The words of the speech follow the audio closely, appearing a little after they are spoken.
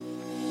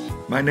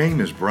My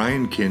name is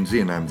Brian Kinsey,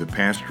 and I'm the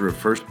pastor of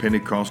First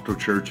Pentecostal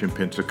Church in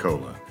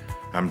Pensacola.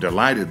 I'm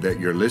delighted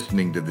that you're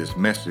listening to this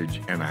message,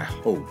 and I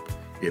hope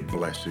it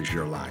blesses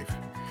your life.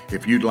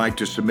 If you'd like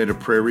to submit a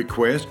prayer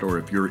request, or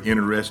if you're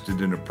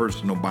interested in a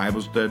personal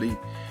Bible study,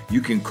 you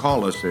can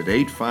call us at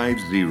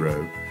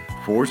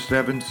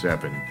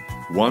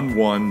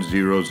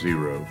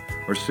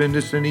 850-477-1100 or send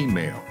us an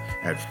email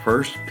at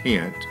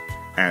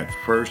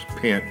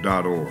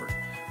firstpent@firstpent.org.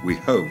 We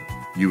hope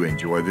you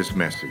enjoy this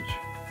message.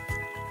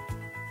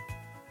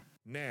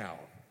 Now,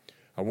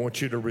 I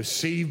want you to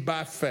receive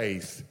by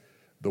faith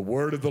the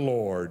word of the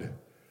Lord,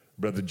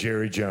 Brother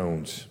Jerry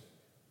Jones.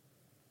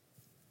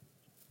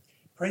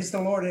 Praise the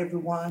Lord,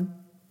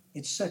 everyone.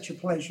 It's such a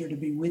pleasure to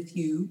be with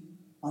you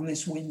on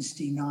this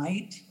Wednesday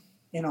night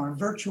in our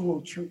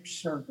virtual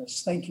church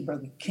service. Thank you,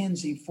 Brother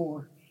Kinsey,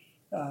 for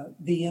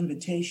the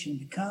invitation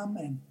to come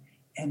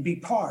and be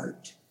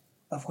part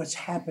of what's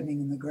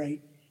happening in the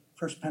great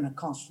First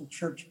Pentecostal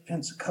Church of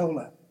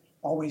Pensacola.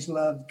 Always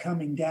loved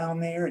coming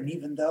down there, and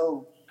even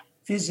though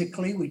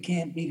physically we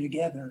can't be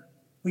together,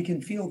 we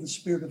can feel the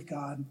Spirit of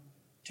God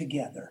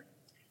together.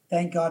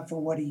 Thank God for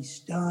what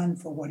He's done,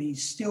 for what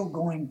He's still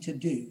going to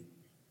do.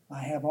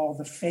 I have all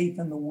the faith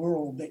in the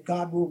world that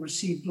God will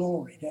receive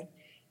glory, that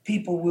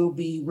people will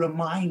be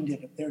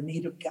reminded of their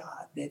need of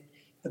God, that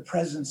the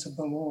presence of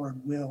the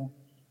Lord will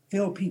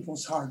fill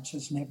people's hearts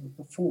as never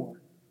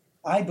before.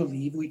 I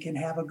believe we can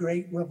have a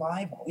great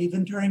revival,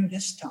 even during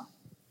this time.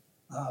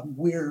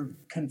 We're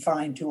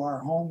confined to our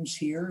homes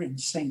here in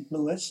St.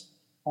 Louis,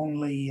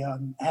 only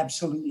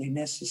absolutely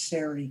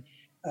necessary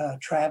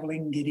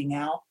traveling, getting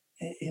out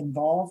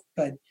involved.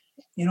 But,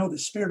 you know, the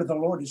Spirit of the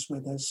Lord is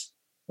with us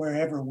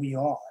wherever we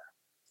are.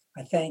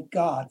 I thank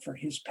God for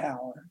His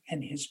power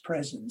and His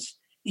presence,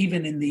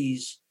 even in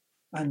these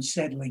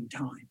unsettling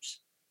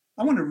times.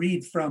 I want to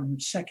read from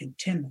 2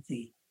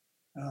 Timothy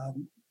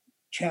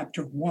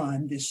chapter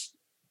 1, this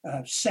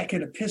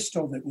second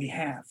epistle that we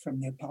have from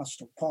the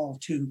Apostle Paul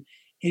to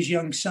his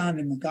young son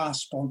in the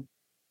gospel.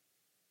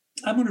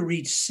 I'm going to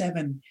read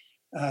 7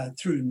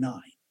 through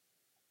 9.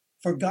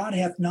 For God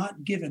hath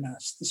not given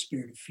us the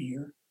spirit of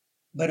fear,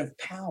 but of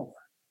power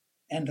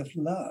and of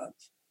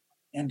love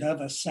and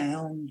of a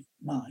sound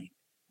mind.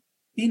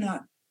 Be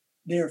not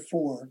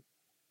therefore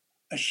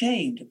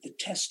ashamed of the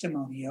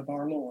testimony of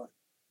our Lord,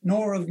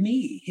 nor of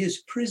me, his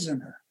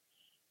prisoner,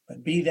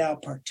 but be thou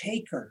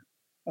partaker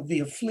of the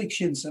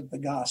afflictions of the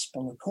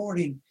gospel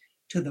according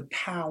to the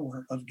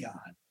power of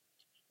God,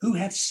 who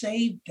hath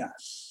saved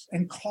us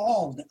and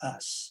called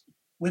us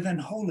with an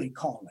holy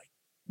calling,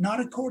 not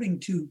according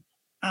to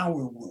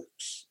our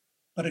works,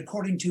 but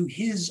according to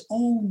his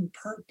own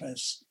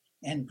purpose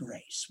and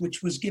grace,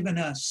 which was given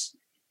us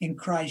in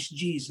Christ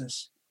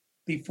Jesus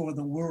before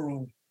the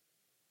world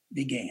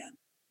began.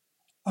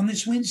 On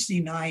this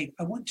Wednesday night,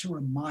 I want to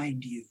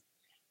remind you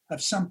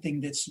of something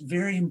that's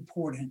very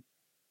important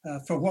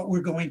for what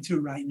we're going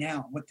through right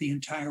now, what the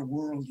entire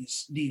world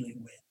is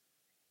dealing with.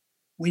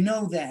 We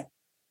know that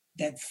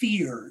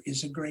fear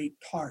is a great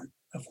part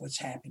of what's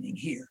happening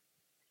here.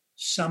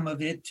 Some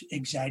of it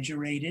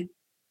exaggerated,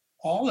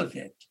 all of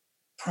it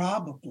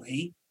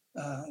probably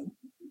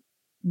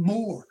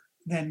more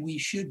than we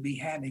should be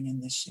having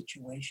in this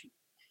situation.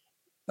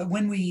 But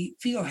when we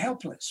feel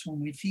helpless, when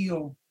we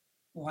feel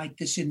like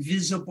this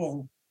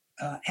invisible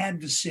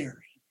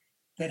adversary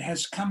that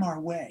has come our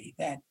way,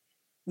 that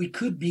we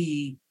could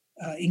be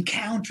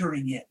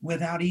encountering it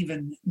without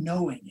even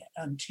knowing it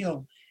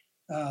until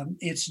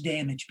its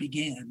damage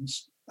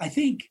begins, I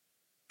think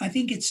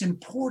it's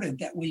important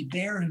that we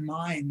bear in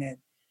mind that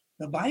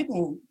the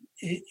Bible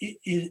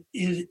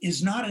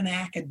is not an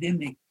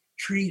academic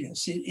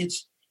treatise.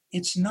 It's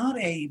not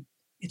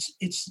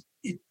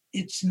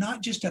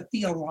just a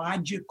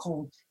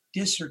theological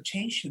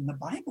dissertation. The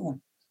Bible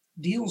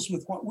deals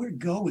with what we're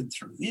going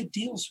through. It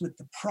deals with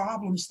the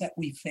problems that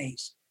we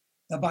face.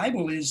 The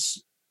Bible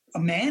is a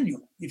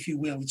manual, if you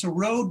will. It's a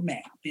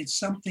roadmap. It's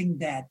something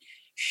that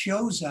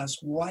shows us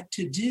what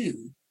to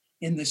do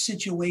in the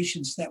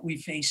situations that we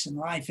face in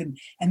life. And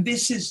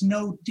this is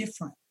no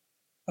different.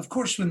 Of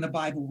course, when the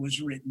Bible was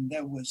written,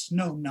 there was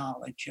no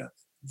knowledge of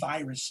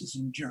viruses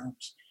and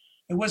germs.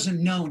 It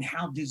wasn't known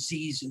how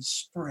diseases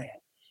spread.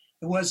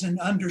 It wasn't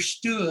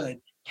understood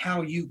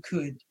how you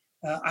could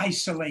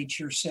isolate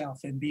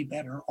yourself and be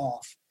better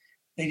off.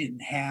 They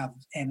didn't have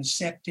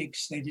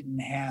antiseptics. They didn't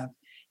have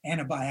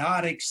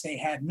antibiotics. They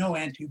had no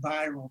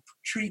antiviral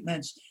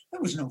treatments. There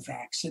was no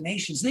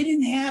vaccinations. They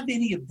didn't have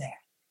any of that.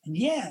 And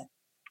yet,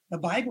 the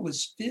Bible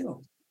is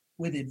filled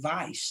with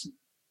advice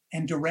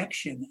and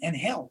direction and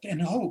help and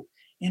hope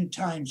in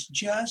times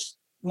just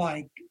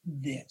like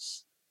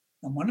this.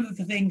 And one of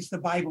the things the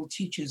Bible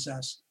teaches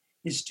us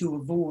is to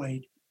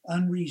avoid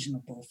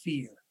unreasonable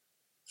fear,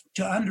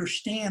 to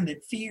understand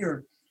that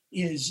fear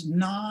is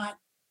not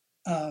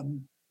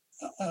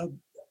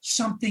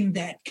something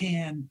that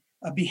can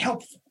be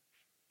helpful,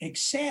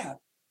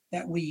 except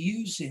that we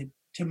use it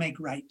to make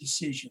right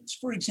decisions.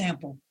 For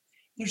example,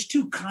 there's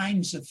two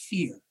kinds of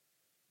fear.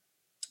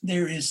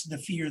 There is the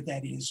fear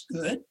that is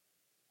good.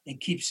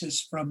 It keeps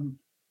us from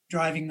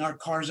driving our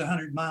cars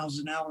 100 miles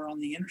an hour on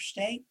the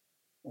interstate,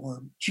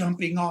 or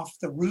jumping off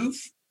the roof,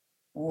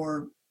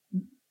 or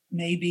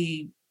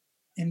maybe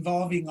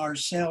involving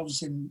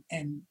ourselves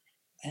and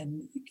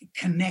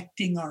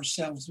connecting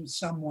ourselves with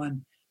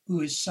someone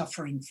who is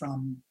suffering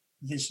from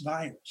this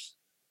virus.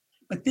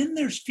 But then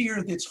there's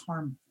fear that's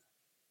harmful.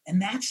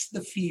 And that's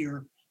the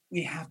fear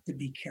we have to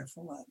be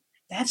careful of.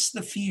 That's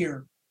the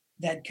fear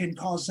that can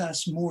cause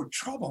us more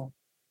trouble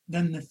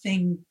than the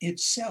thing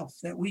itself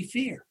that we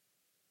fear.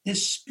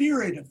 This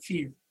spirit of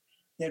fear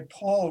that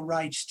Paul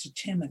writes to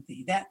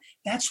Timothy,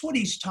 that's what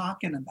he's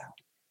talking about.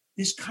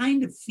 This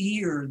kind of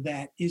fear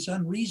that is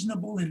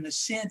unreasonable in the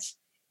sense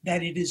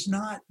that it is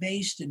not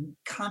based in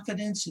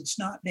confidence, it's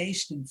not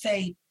based in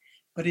faith,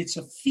 but it's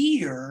a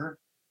fear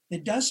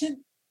that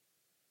doesn't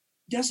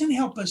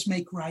help us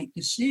make right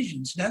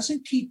decisions,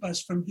 doesn't keep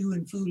us from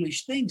doing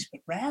foolish things,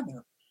 but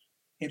rather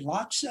it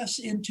locks us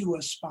into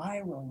a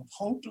spiral of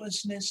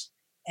hopelessness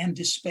and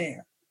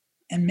despair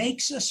and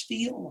makes us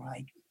feel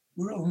like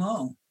we're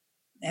alone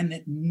and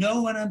that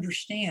no one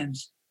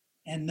understands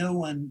and no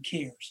one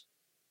cares.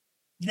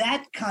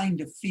 That kind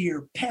of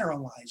fear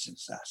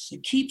paralyzes us.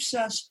 It keeps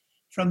us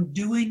from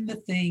doing the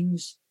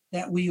things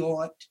that we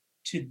ought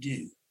to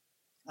do.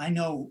 I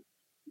know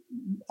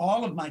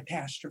all of my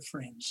pastor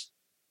friends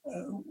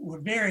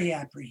were very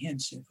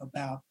apprehensive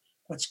about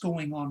what's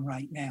going on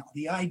right now.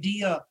 The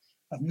idea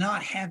of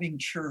not having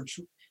church,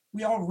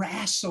 we all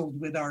wrestled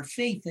with our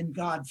faith in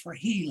God for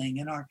healing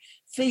and our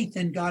faith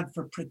in God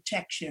for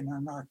protection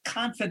and our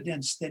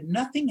confidence that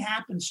nothing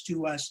happens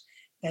to us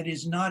that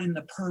is not in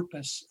the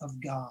purpose of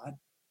God,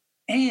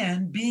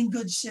 and being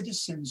good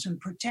citizens and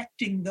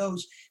protecting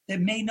those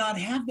that may not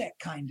have that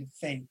kind of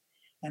faith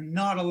and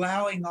not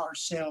allowing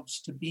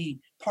ourselves to be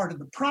part of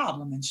the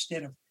problem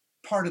instead of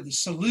part of the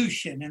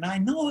solution. And I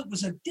know it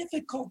was a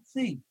difficult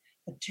thing,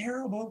 a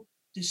terrible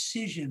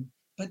decision,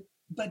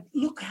 but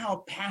look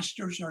how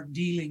pastors are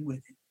dealing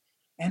with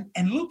it.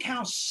 And look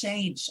how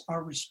saints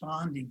are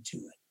responding to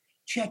it,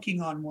 checking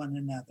on one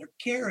another,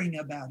 caring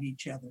about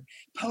each other,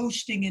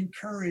 posting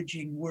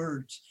encouraging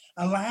words,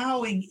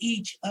 allowing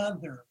each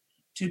other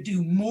to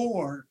do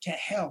more to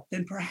help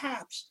than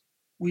perhaps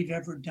we've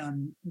ever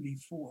done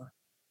before.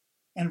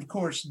 And of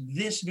course,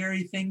 this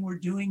very thing we're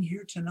doing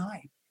here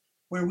tonight,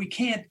 where we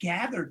can't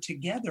gather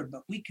together,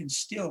 but we can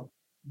still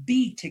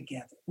be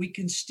together. We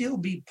can still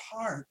be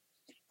part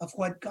of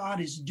what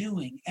God is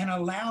doing and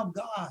allow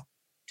God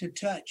to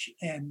touch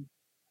and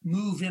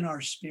move in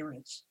our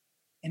spirits.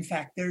 In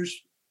fact,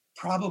 there's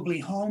probably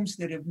homes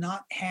that have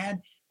not had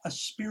a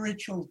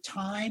spiritual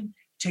time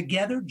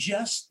together,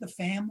 just the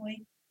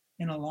family,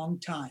 in a long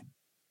time.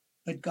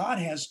 But God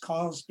has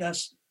caused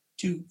us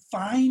to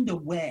find a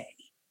way,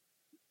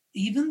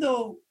 even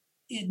though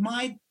it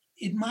might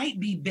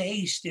be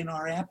based in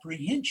our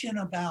apprehension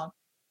about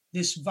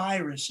this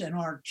virus and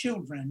our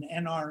children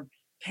and our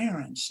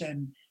parents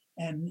and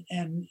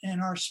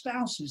our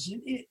spouses.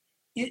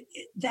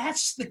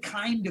 That's the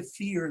kind of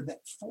fear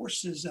that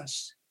forces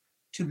us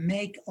to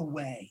make a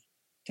way,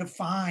 to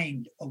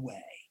find a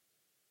way.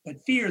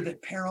 But fear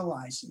that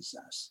paralyzes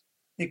us,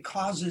 that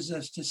causes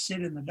us to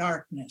sit in the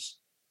darkness,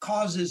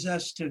 causes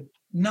us to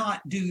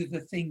not do the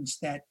things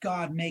that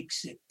God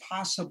makes it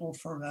possible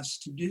for us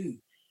to do.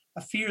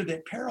 A fear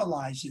that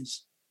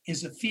paralyzes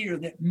is a fear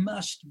that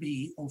must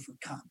be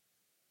overcome.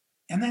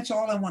 And that's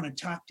all I want to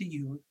talk to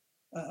you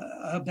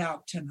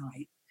about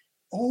tonight.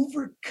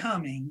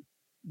 Overcoming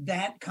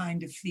that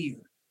kind of fear,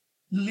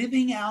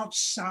 living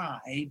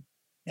outside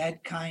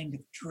that kind of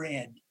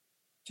dread,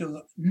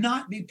 to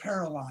not be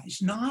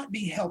paralyzed, not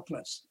be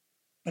helpless,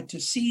 but to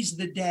seize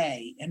the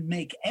day and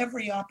make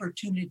every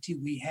opportunity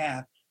we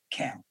have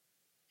count.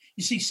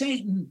 You see,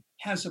 Satan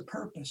has a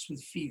purpose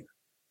with fear.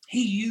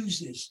 He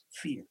uses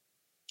fear.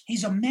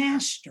 He's a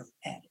master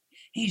at it.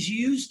 He's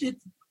used it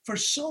for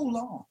so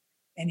long,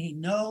 and he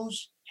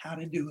knows how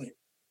to do it.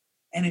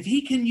 And if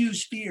he can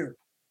use fear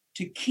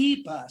to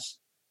keep us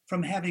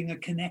from having a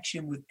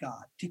connection with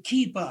God, to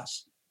keep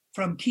us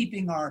from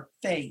keeping our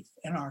faith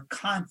and our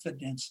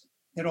confidence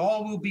that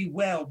all will be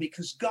well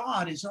because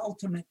God is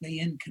ultimately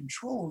in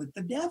control. If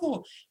the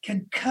devil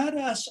can cut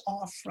us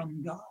off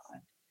from God,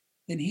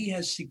 then he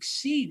has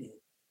succeeded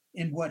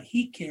in what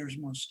he cares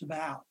most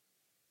about.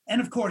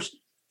 And of course,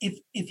 if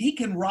he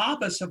can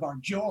rob us of our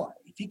joy,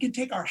 if he can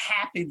take our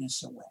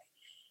happiness away,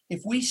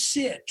 if we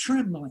sit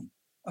trembling,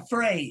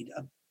 afraid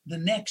of the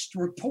next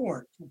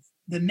report,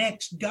 the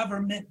next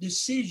government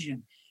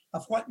decision,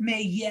 of what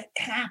may yet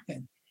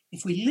happen,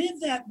 if we live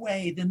that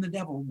way, then the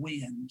devil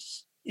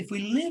wins. If we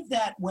live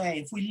that way,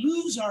 if we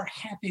lose our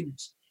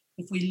happiness,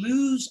 if we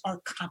lose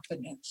our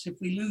confidence, if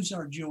we lose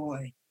our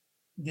joy,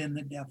 then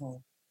the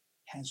devil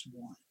has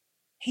won.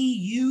 He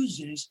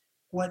uses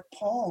what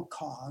Paul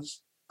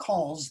calls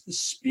the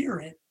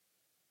spirit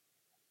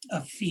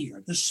of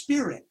fear, the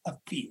spirit of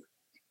fear.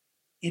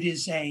 It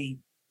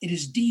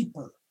is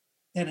deeper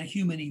than a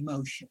human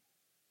emotion.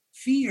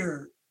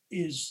 Fear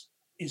is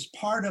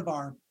part of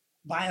our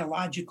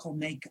biological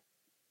makeup.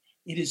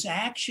 It is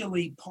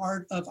actually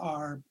part of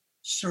our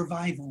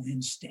survival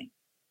instinct.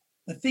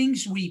 The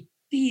things we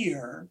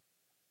fear,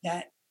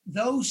 that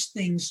those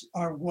things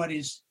are what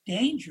is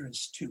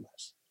dangerous to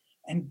us.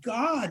 And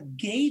God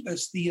gave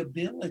us the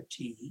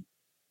ability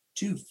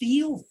to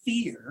feel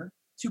fear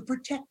to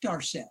protect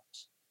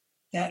ourselves,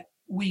 that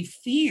we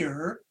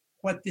fear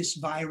what this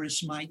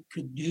virus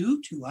could do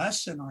to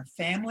us and our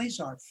families,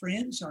 our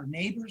friends, our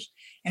neighbors.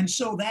 And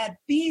so that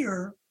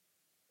fear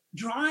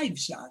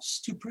drives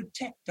us to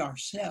protect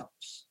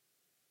ourselves.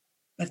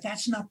 But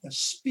that's not the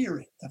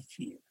spirit of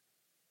fear.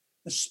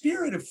 The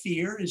spirit of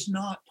fear is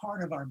not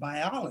part of our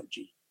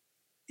biology.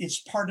 It's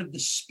part of the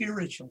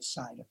spiritual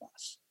side of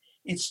us.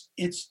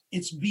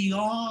 It's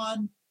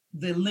beyond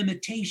the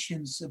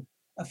limitations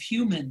of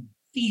human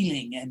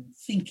feeling and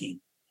thinking.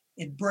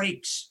 It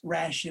breaks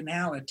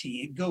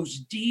rationality. It goes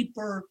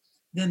deeper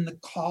than the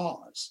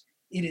cause.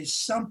 It is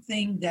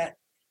something that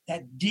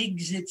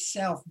digs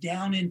itself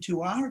down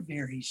into our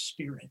very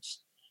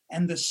spirits.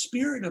 And the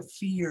spirit of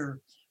fear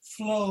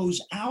flows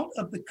out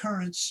of the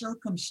current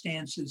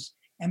circumstances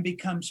and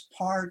becomes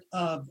part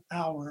of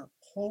our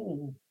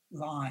whole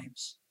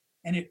lives.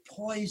 And it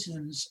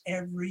poisons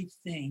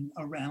everything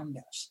around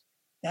us.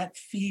 That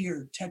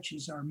fear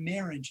touches our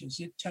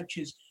marriages. It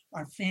touches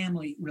our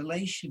family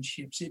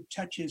relationships. It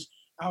touches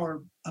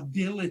our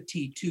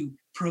ability to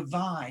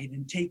provide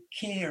and take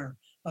care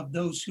of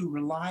those who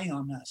rely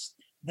on us.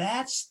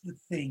 That's the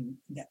thing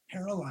that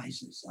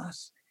paralyzes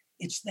us.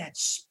 It's that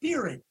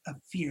spirit of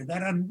fear,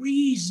 that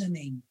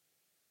unreasoning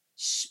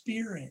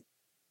spirit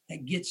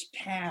that gets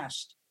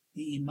past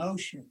the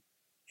emotion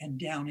and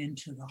down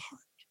into the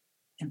heart.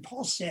 And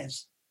Paul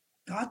says,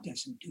 God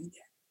doesn't do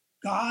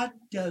that. God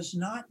does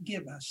not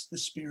give us the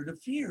spirit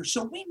of fear.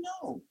 So we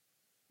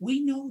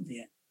know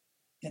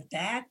then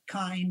that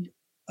kind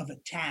of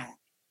attack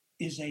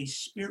is a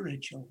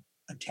spiritual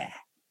attack.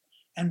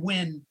 And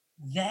when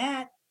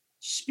that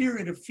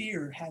spirit of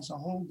fear has a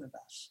hold of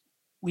us,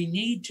 we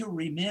need to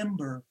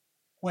remember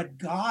what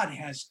God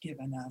has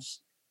given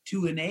us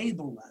to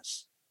enable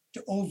us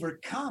to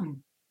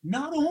overcome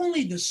not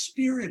only the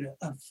spirit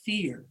of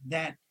fear,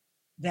 that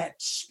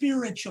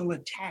spiritual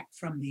attack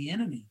from the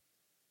enemy,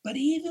 but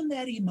even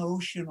that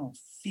emotional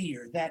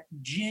fear, that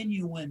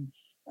genuine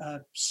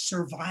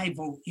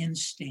survival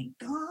instinct.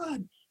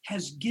 God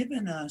has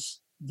given us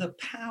the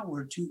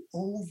power to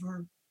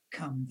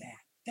overcome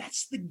that.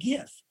 That's the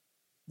gift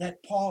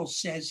that Paul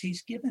says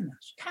he's given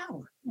us.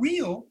 Power,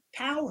 real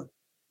power.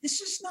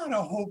 This is not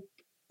a hope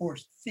or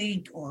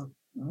think or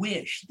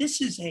wish.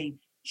 This is a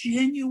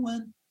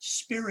genuine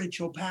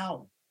spiritual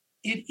power.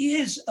 It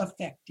is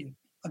effective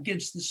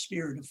against the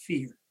spirit of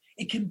fear.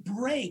 It can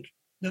break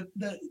the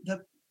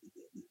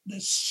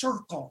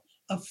circle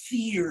of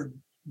fear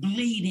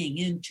bleeding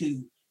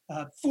into,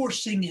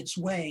 forcing its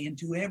way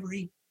into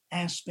every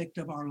aspect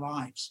of our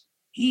lives.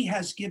 He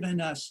has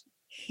given us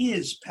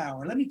his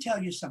power. Let me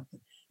tell you something.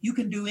 You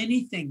can do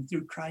anything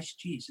through Christ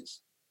Jesus.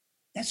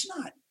 That's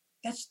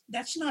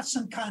not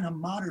some kind of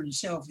modern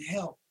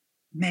self-help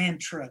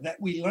mantra that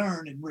we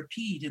learn and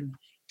repeat in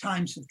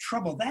times of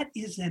trouble. That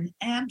is an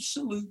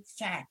absolute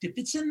fact. If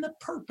it's in the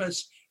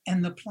purpose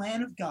and the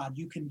plan of God,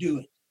 you can do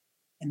it.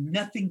 And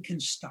nothing can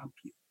stop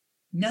you.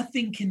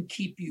 Nothing can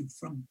keep you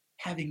from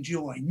having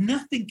joy.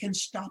 Nothing can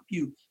stop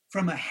you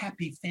from a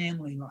happy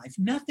family life.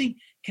 Nothing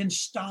can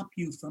stop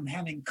you from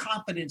having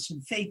confidence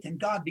and faith in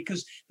God,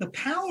 because the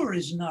power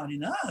is not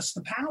in us.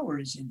 The power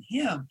is in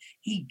him.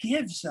 He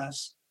gives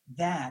us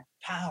that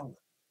power.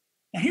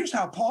 Now, here's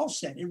how Paul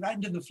said it right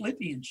into the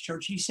Philippians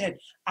church. He said,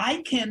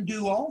 I can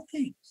do all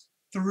things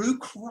through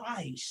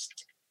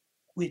Christ,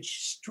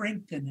 which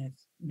strengtheneth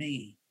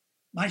me.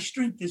 My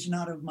strength is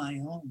not of my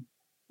own.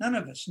 None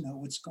of us know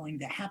what's going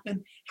to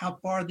happen, how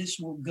far this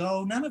will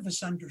go. None of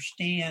us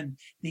understand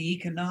the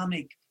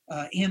economic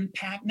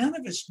impact. None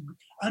of us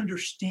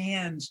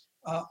understands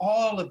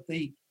all of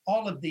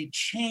the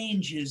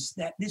changes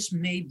that this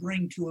may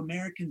bring to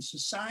American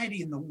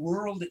society and the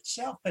world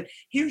itself. But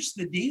here's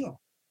the deal.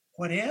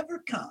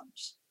 Whatever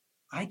comes,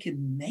 I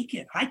can make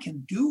it. I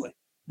can do it.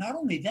 Not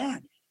only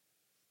that,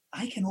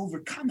 I can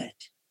overcome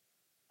it.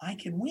 I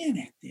can win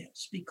at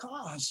this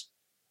because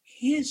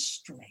his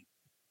strength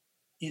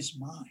is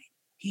mine.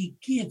 He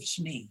gives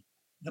me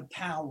the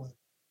power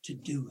to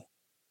do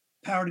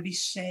it, power to be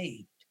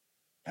saved,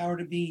 power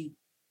to be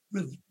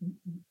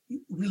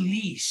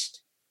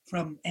released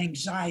from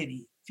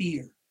anxiety,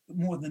 fear, but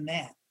more than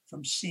that,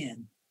 from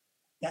sin.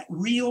 That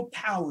real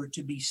power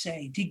to be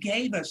saved. He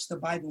gave us, the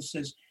Bible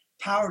says,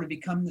 power to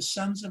become the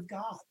sons of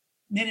God,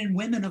 men and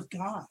women of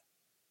God,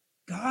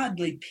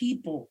 godly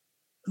people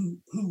who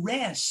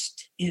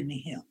rest in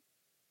him.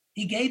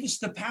 He gave us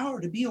the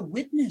power to be a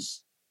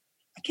witness.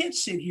 I can't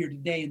sit here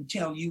today and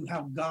tell you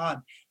how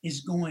God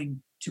is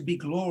going to be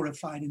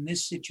glorified in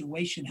this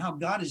situation, how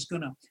God is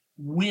going to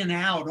win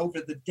out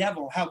over the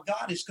devil, how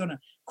God is going to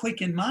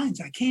quicken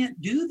minds. I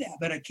can't do that,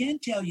 but I can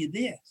tell you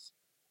this.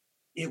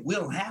 It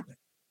will happen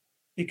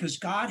because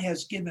God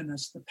has given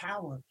us the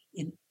power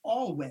in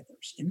all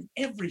weathers, in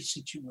every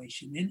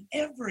situation, in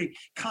every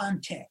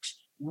context.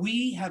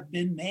 We have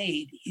been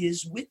made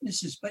his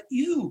witnesses, but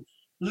you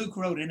Luke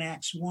wrote in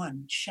Acts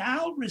 1,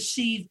 shall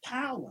receive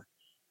power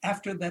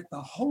after that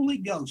the Holy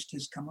Ghost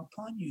has come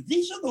upon you.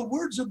 These are the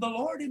words of the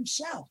Lord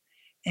himself.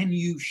 And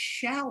you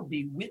shall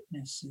be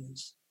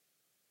witnesses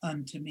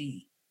unto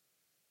me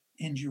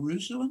in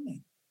Jerusalem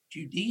and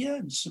Judea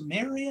and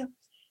Samaria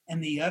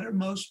and the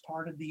uttermost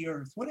part of the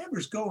earth.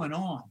 Whatever's going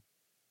on,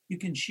 you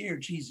can share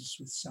Jesus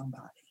with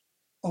somebody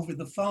over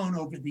the phone,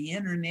 over the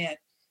internet,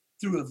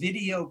 through a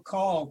video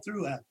call,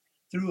 through a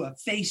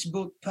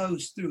Facebook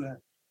post, through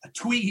a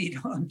tweet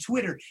on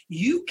Twitter.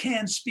 You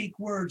can speak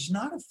words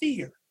not of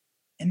fear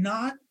and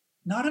not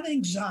of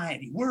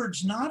anxiety,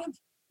 words not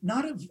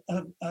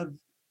of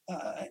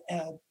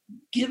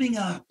giving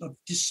up, of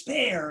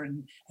despair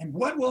and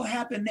what will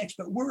happen next,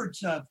 but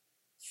words of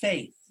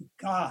faith.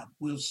 God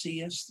will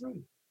see us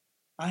through.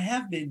 I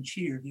have been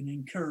cheered and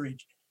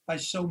encouraged by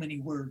so many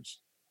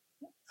words.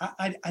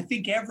 I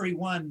think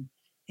everyone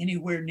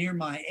anywhere near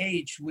my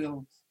age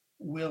will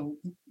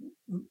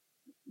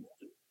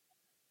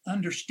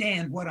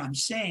understand what I'm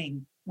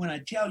saying when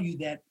I tell you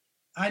that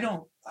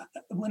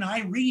when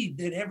I read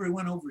that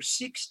everyone over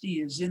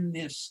 60 is in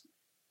this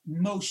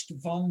most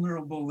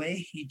vulnerable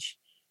age,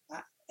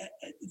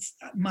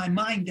 my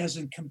mind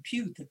doesn't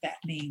compute that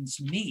means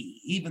me,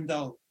 even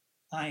though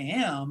I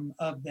am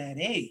of that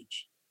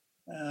age,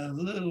 a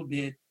little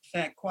bit,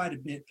 in fact, quite a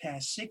bit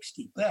past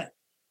 60, but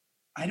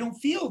I don't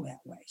feel that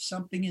way.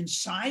 Something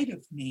inside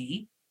of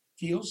me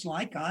feels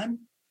like I'm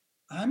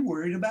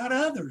worried about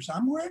others.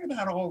 I'm worried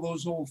about all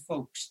those old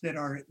folks that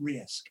are at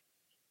risk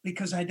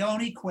because I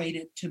don't equate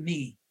it to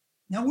me.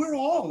 Now, we're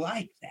all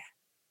like that,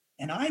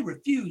 and I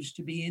refuse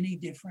to be any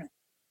different.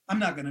 I'm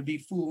not going to be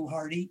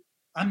foolhardy.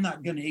 I'm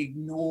not going to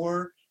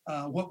ignore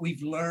what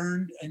we've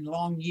learned in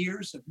long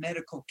years of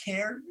medical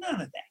care. None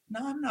of that.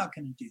 No, I'm not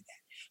going to do that.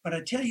 But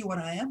I tell you what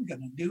I am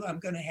going to do. I'm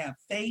going to have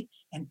faith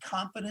and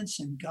confidence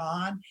in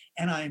God,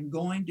 and I'm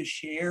going to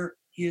share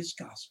his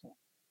gospel.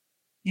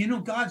 You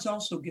know, God's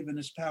also given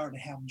us power to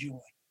have joy,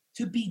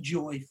 to be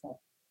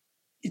joyful.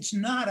 It's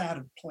not out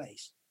of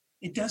place.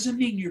 It doesn't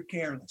mean you're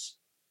careless.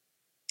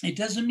 It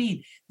doesn't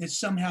mean that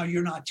somehow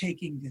you're not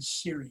taking this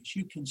serious.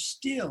 You can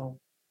still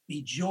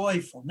be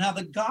joyful. Now,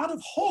 the God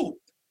of hope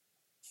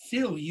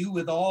fill you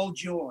with all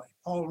joy,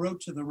 Paul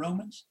wrote to the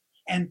Romans,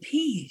 and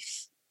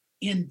peace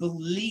in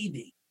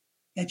believing,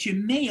 that you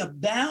may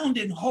abound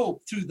in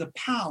hope through the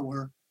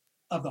power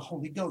of the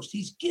Holy Ghost.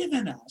 He's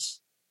given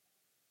us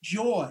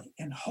joy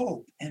and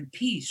hope and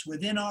peace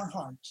within our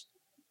hearts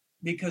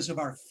because of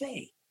our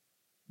faith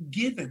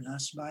given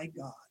us by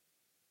God.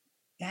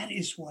 That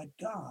is what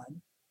God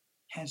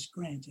has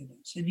granted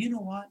us. And you know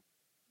what?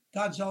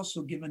 God's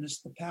also given us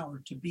the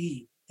power to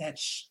be that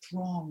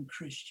strong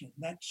Christian,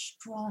 that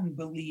strong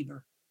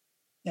believer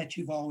that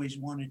you've always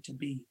wanted to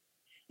be.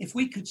 If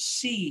we could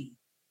see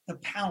the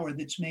power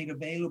that's made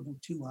available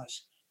to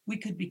us, we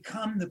could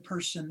become the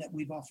person that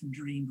we've often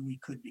dreamed we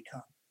could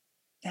become.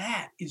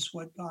 That is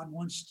what God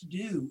wants to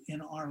do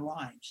in our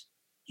lives.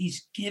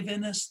 He's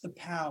given us the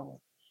power.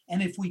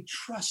 And if we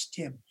trust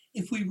him,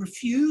 if we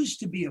refuse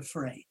to be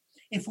afraid,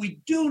 if we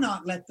do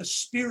not let the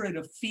spirit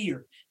of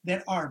fear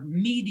that our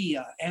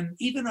media and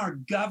even our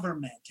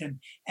government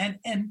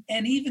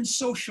and even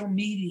social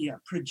media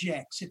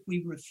projects, if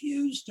we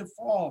refuse to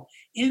fall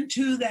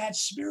into that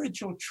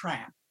spiritual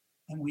trap,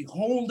 and we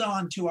hold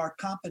on to our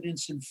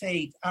confidence and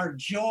faith, our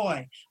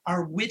joy,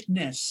 our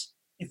witness,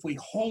 if we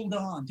hold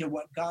on to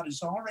what God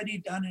has already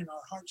done in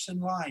our hearts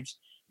and lives,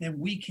 then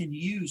we can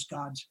use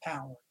God's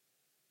power.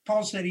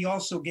 Paul said he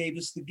also gave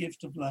us the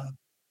gift of love.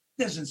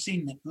 It doesn't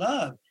seem that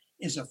love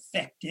is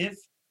effective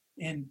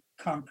in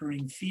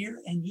conquering fear.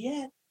 And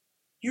yet,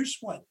 here's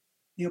what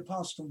the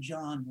Apostle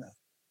John wrote.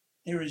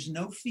 There is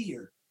no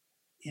fear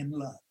in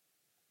love,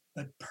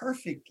 but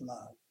perfect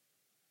love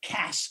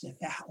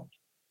casteth out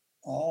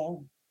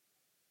all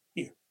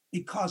fear,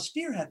 because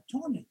fear hath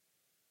torment.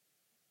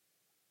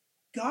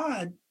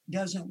 God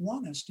doesn't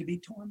want us to be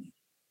tormented.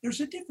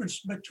 There's a difference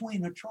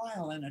between a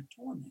trial and a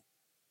torment.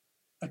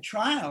 A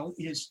trial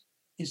is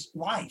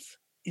life.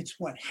 It's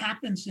what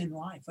happens in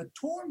life. A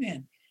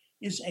torment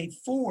is a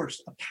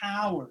force, a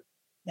power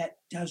that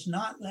does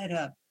not let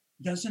up,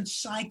 doesn't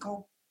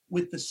cycle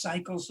with the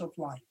cycles of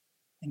life.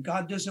 And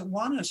God doesn't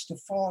want us to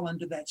fall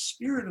into that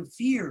spirit of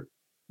fear,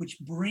 which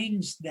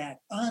brings that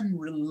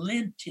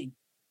unrelenting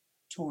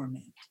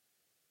torment.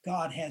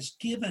 God has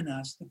given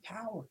us the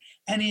power.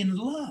 And in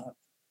love,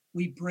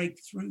 we break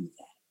through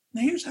that.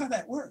 Now, here's how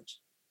that works.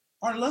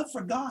 Our love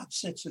for God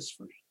sets us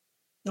free.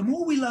 The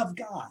more we love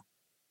God,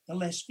 the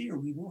less fear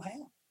we will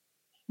have.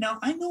 Now,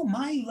 I know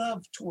my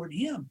love toward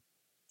him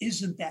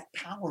isn't that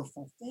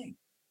powerful thing.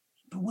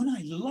 But when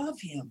I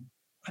love him,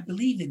 I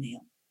believe in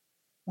him.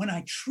 When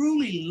I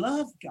truly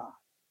love God,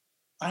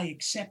 I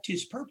accept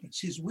his purpose,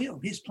 his will,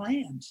 his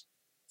plans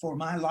for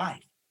my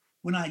life.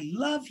 When I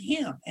love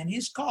him and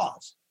his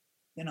cause,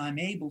 then I'm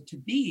able to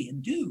be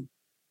and do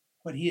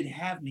what he'd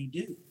have me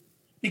do.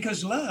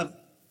 Because love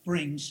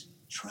brings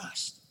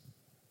trust.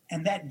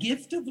 And that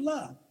gift of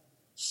love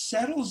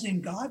settles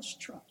in God's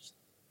trust.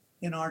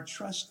 Then our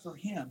trust for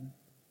him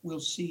will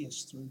see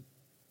us through.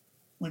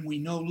 When we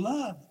know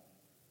love,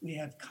 we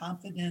have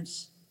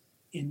confidence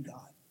in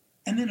God.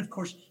 And then, of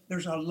course,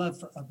 there's our love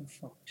for other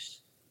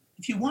folks.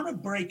 If you want to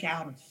break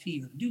out of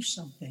fear, do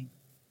something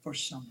for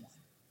someone.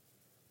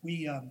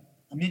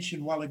 I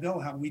mentioned a while ago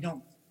how we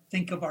don't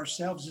think of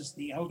ourselves as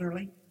the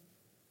elderly.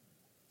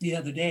 The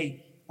other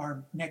day,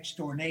 our next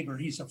door neighbor,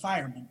 he's a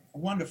fireman, a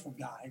wonderful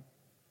guy.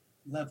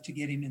 Love to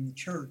get him in the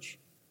church.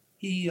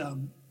 He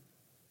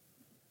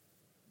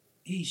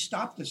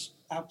stopped us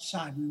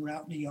outside. We were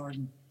out in the yard,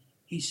 and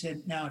he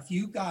said, "Now, if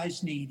you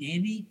guys need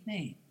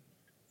anything,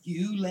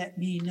 you let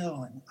me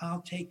know, and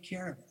I'll take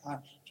care of it.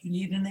 If you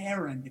need an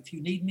errand, if you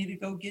need me to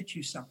go get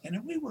you something."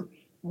 And we were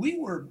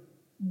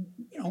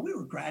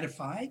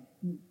gratified,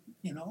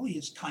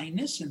 his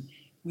kindness, and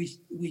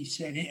we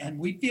said, and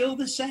we feel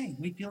the same.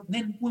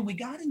 Then when we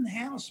got in the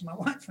house, my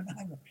wife and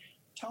I were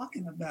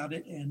talking about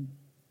it, and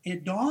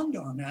it dawned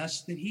on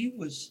us that he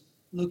was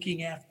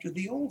looking after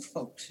the old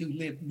folks who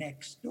lived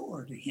next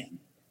door to him.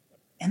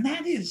 And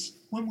that is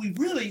when we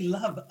really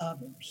love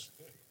others,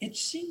 it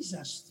sees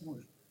us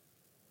through.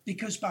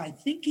 Because by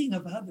thinking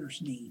of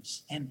others'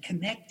 needs and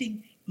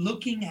connecting,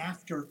 looking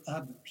after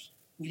others,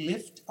 we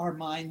lift our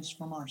minds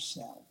from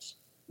ourselves.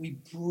 We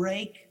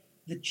break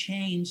the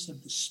chains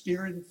of the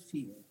spirit of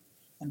fear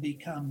and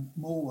become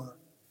more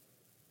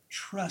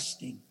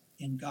trusting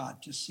in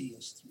God to see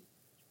us through.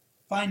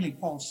 Finally,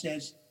 Paul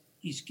says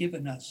he's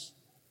given us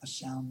a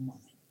sound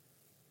mind.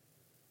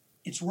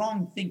 It's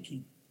wrong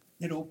thinking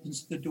that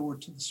opens the door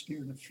to the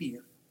spirit of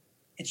fear.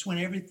 It's when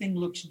everything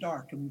looks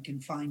dark and we can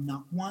find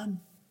not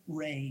one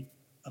ray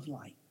of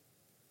light.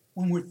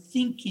 When we're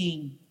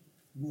thinking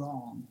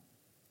wrong.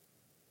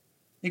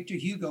 Victor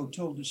Hugo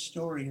told a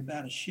story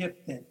about a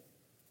ship that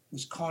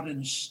was caught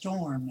in a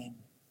storm,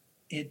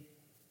 and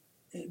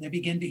they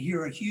began to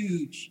hear a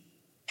huge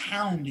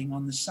pounding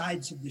on the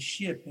sides of the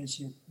ship as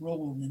it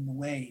rolled in the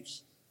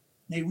waves.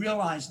 They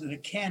realized that a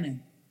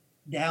cannon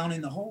down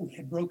in the hold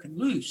had broken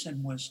loose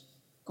and was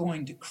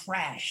going to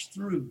crash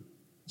through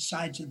the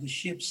sides of the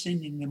ship,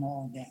 sending them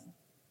all down.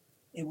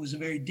 It was a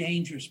very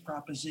dangerous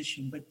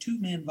proposition, but two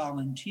men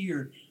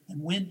volunteered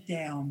and went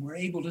down, were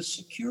able to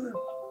secure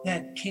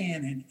that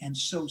cannon and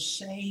so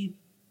save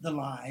the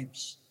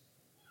lives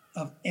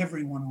of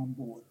everyone on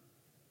board.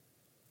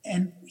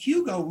 And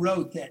Hugo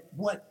wrote that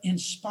what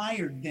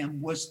inspired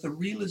them was the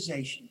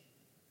realization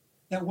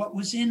that what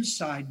was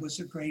inside was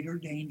a greater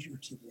danger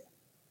to them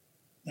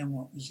than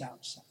what was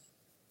outside.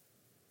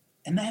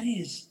 And that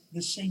is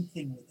the same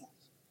thing with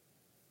us.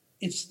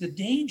 It's the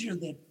danger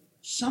that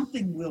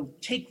something will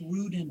take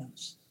root in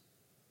us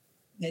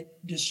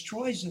that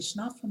destroys us,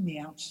 not from the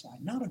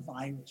outside, not a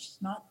virus,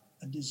 not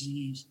a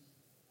disease,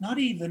 not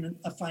even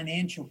a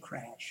financial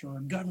crash or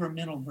a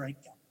governmental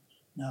breakdown.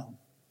 No,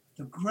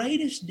 the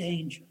greatest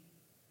danger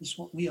is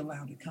what we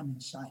allow to come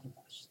inside of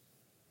us.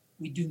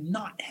 We do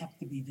not have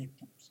to be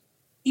victims.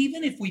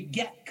 Even if we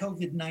get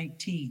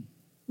COVID-19,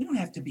 we don't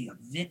have to be a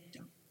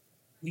victim.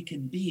 We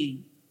can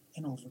be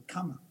an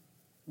overcomer.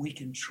 We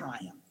can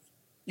triumph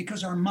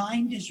because our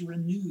mind is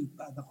renewed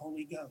by the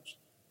Holy Ghost.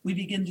 We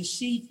begin to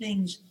see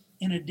things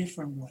in a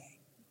different way.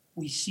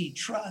 We see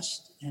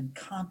trust and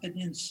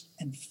confidence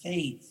and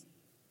faith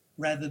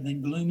rather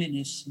than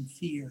gloominess and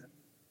fear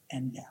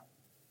and doubt.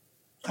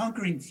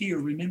 Conquering fear,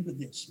 remember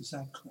this as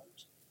I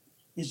close,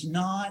 is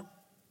not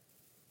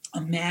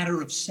a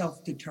matter of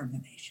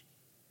self-determination.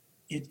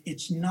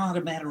 It's not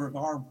a matter of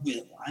our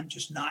will. I'm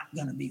just not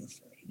going to be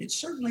afraid. It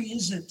certainly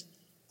isn't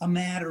a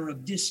matter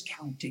of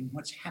discounting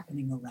what's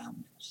happening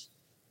around us.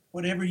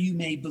 Whatever you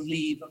may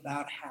believe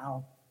about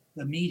how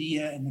the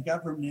media and the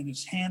government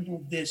has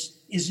handled this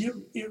is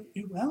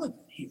irrelevant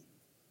here.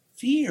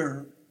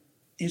 Fear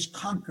is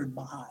conquered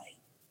by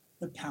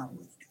the power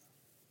of God,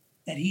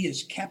 that He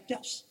has kept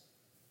us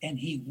and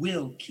He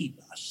will keep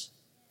us.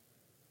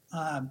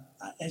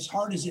 As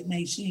hard as it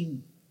may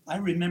seem, I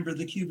remember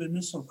the Cuban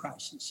Missile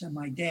Crisis and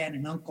my dad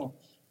and uncle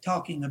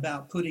talking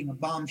about putting a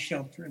bomb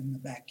shelter in the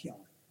backyard.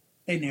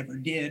 They never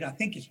did. I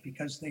think it's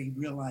because they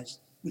realized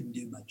it wouldn't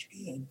do much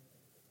good.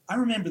 I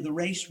remember the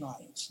race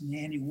riots and the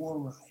anti-war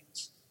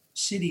riots,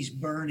 cities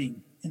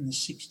burning in the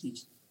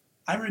 60s.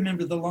 I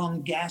remember the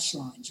long gas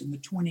lines and the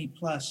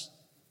 20-plus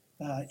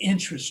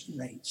interest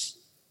rates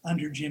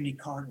under Jimmy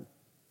Carter.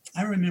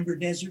 I remember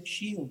Desert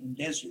Shield and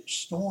Desert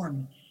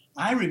Storm.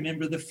 I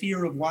remember the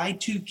fear of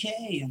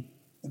Y2K and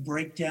the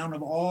breakdown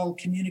of all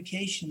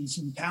communications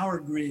and power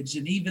grids,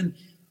 and even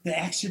the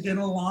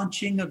accidental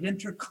launching of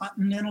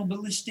intercontinental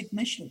ballistic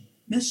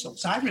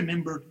missiles. I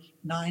remember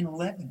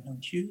 9/11,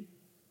 don't you?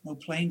 No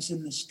planes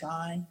in the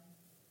sky.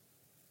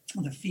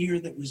 The fear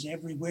that was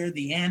everywhere,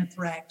 the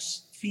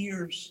anthrax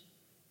fears,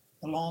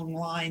 the long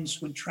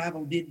lines when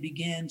travel did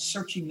begin,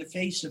 searching the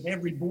face of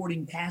every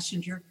boarding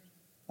passenger,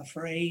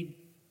 afraid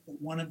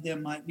that one of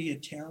them might be a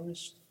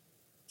terrorist.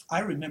 I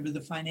remember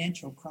the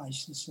financial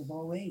crisis of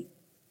 '08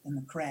 and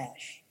the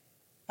crash.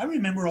 I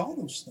remember all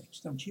those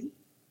things, don't you?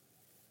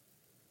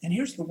 And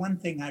here's the one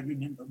thing I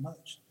remember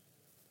most.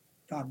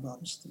 God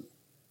brought us through,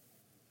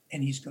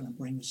 and He's going to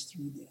bring us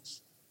through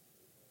this.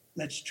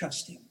 Let's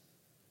trust Him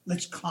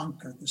Let's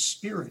conquer the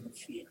spirit of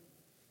fear.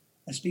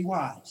 Let's be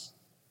wise,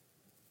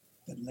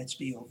 but let's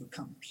be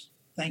overcomers.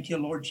 Thank you,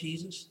 Lord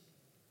Jesus,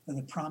 for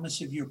the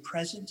promise of your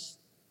presence,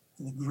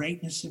 for the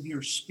greatness of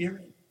your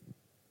spirit.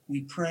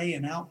 We pray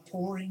an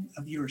outpouring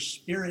of your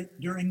spirit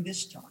during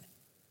this time,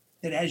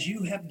 that as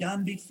you have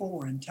done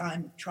before in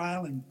time of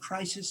trial and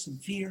crisis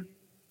and fear,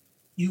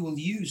 you will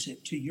use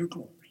it to your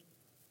glory.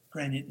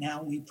 Grant it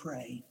now, we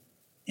pray,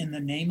 in the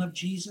name of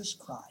Jesus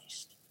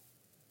Christ.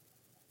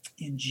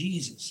 In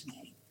Jesus'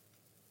 name,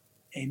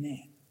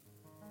 amen.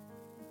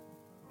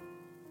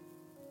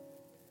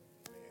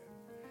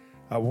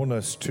 I want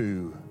us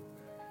to,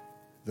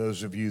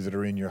 those of you that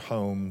are in your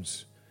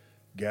homes,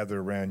 gather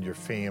around your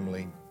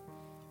family.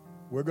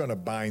 We're going to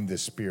bind the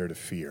spirit of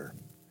fear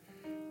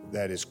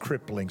that is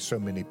crippling so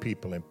many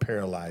people and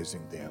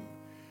paralyzing them.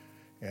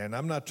 And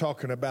I'm not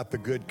talking about the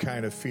good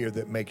kind of fear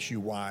that makes you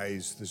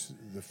wise,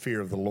 the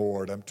fear of the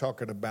Lord. I'm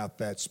talking about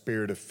that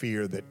spirit of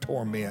fear that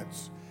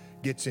torments,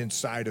 gets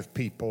inside of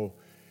people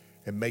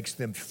and makes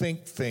them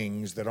think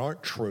things that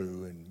aren't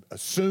true and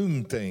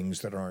assume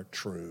things that aren't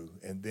true.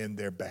 And then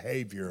their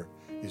behavior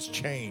is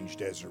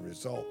changed as a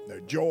result. Their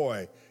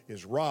joy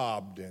is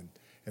robbed and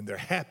their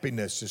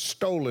happiness is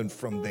stolen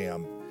from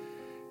them.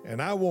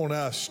 And I want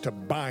us to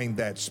bind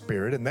that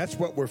spirit, and that's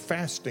what we're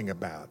fasting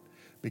about,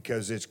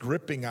 because it's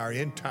gripping our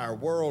entire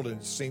world, and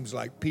it seems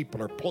like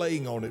people are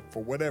playing on it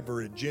for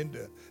whatever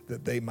agenda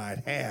that they might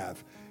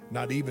have,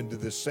 not even to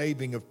the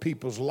saving of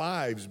people's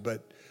lives,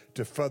 but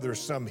to further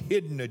some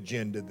hidden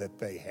agenda that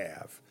they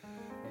have,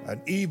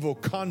 an evil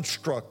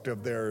construct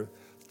of their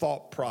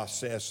thought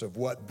process of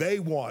what they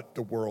want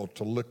the world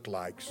to look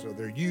like. So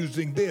they're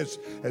using this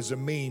as a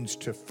means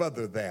to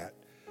further that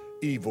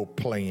evil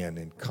plan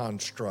and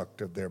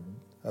construct of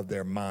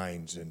their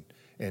minds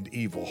and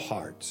evil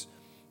hearts.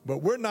 But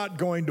we're not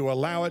going to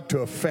allow it to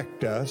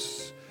affect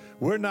us.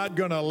 We're not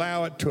going to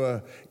allow it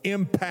to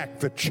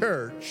impact the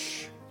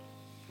church.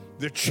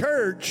 The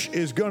church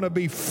is going to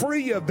be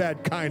free of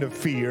that kind of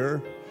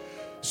fear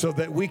so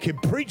that we can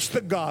preach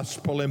the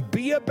gospel and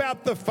be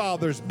about the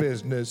Father's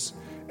business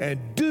and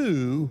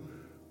do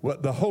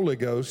what the Holy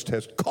Ghost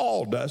has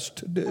called us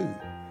to do.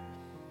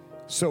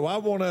 So I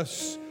want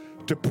us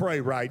to pray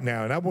right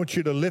now, and I want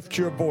you to lift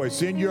your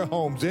voice in your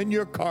homes, in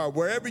your car,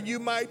 wherever you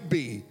might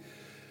be.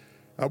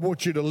 I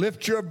want you to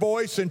lift your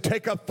voice and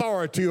take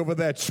authority over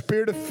that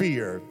spirit of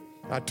fear.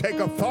 I take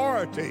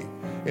authority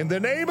in the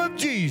name of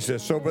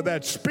Jesus over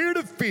that spirit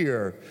of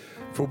fear,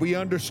 for we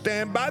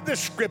understand by the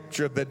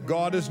scripture that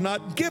God has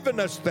not given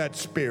us that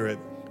spirit,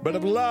 but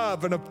of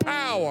love and of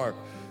power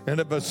and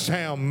of a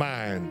sound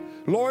mind.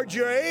 Lord,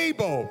 you're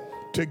able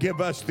to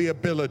give us the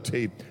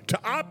ability to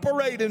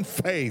operate in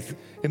faith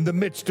in the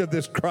midst of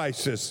this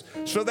crisis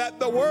so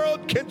that the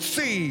world can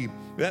see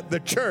that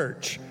the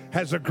church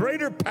has a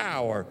greater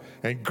power,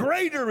 and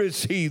greater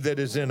is he that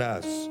is in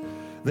us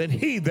than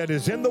he that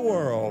is in the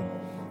world.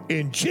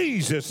 In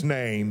Jesus'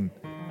 name.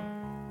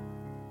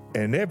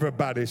 And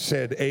everybody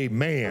said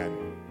amen.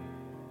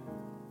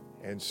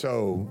 And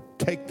so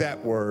take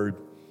that word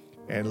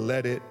and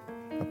let it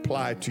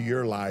apply to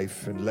your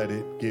life, and let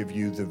it give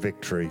you the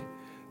victory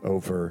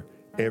over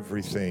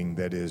everything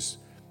that is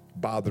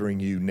bothering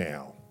you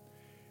now,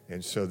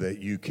 and so that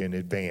you can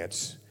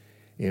advance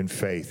in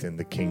faith in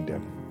the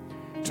kingdom.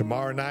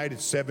 Tomorrow night at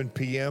 7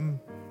 p.m.,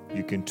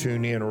 you can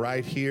tune in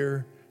right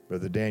here.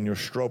 Brother Daniel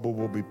Strobel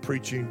will be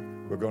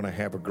preaching. We're going to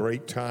have a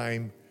great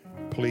time.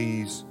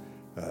 Please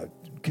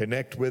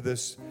connect with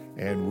us,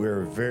 and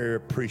we're very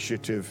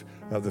appreciative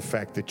of the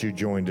fact that you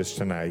joined us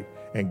tonight,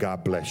 and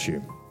God bless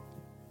you.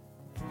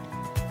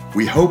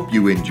 We hope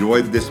you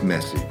enjoyed this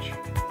message.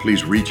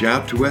 Please reach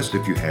out to us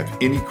if you have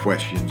any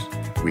questions.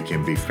 We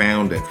can be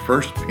found at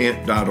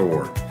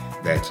firstpent.org.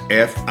 That's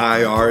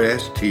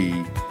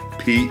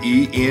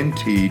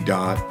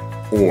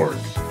FIRSTPENT.org.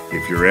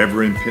 If you're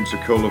ever in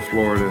Pensacola,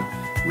 Florida,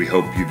 we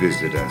hope you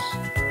visit us.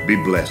 Be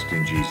blessed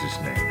in Jesus'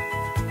 name.